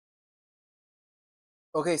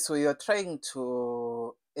Okay, so you're trying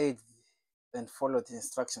to add and follow the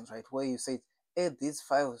instructions, right? Where you say add these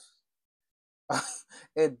files,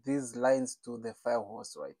 add these lines to the file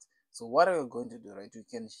host, right? So what are you going to do, right? You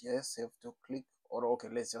can just have to click, or okay,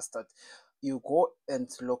 let's just start. You go and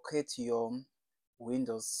locate your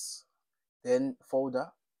Windows, then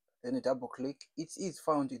folder, then you double click. It is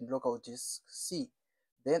found in local disk C.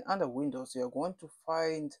 Then under Windows, you are going to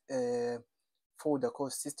find a folder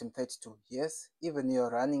called System32. Yes, even you're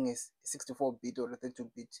running a 64-bit or a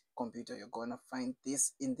 32-bit computer, you're going to find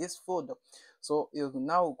this in this folder. So you're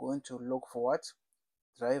now going to look for what?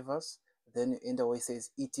 Drivers, then you enter where it says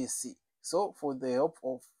etc. So for those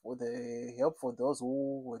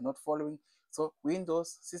who were not following, so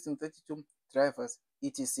Windows System32 drivers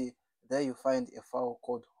etc, there you find a file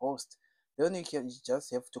called host. Then you can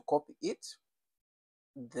just have to copy it.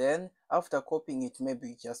 Then after copying it,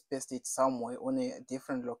 maybe just paste it somewhere on a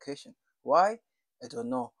different location. Why? I don't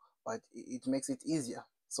know, but it makes it easier.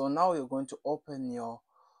 So now you're going to open your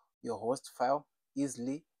host file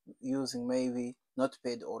easily using maybe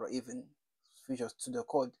Notepad or even Visual Studio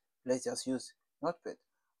Code. Let's just use Notepad.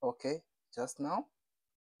 Okay, just now.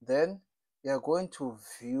 Then you're going to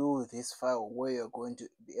view this file where you're going to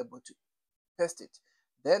be able to paste it.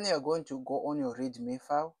 Then you're going to go on your readme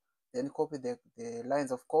file, then copy the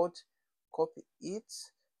lines of code, copy it,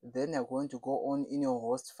 then you're going to go on in your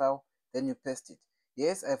host file, then you paste it.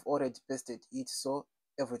 Yes, I've already pasted it, so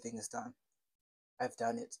everything is done. I've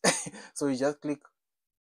done it. So you just click,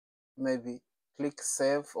 maybe click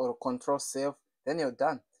save or control save, then you're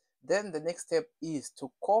done. Then the next step is to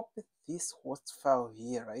copy this host file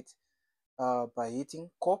here, right? By hitting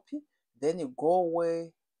copy, then you go where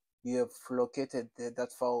you have located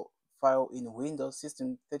that file in Windows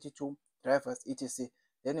System 32 drivers etc.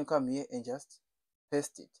 Then you come here and just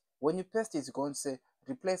paste it. When you paste it, it's going to say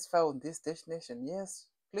replace file in this destination. Yes,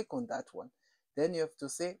 click on that one. Then you have to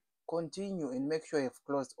say continue and make sure you've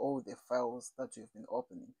closed all the files that you've been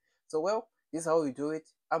opening. So well, this is how you do it.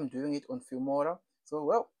 I'm doing it on Filmora. So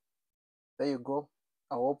well, there you go.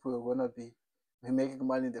 I hope we're gonna be making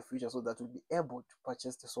money in the future so that we'll be able to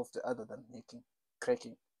purchase the software other than making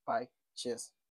cracking. Bye. Cheers.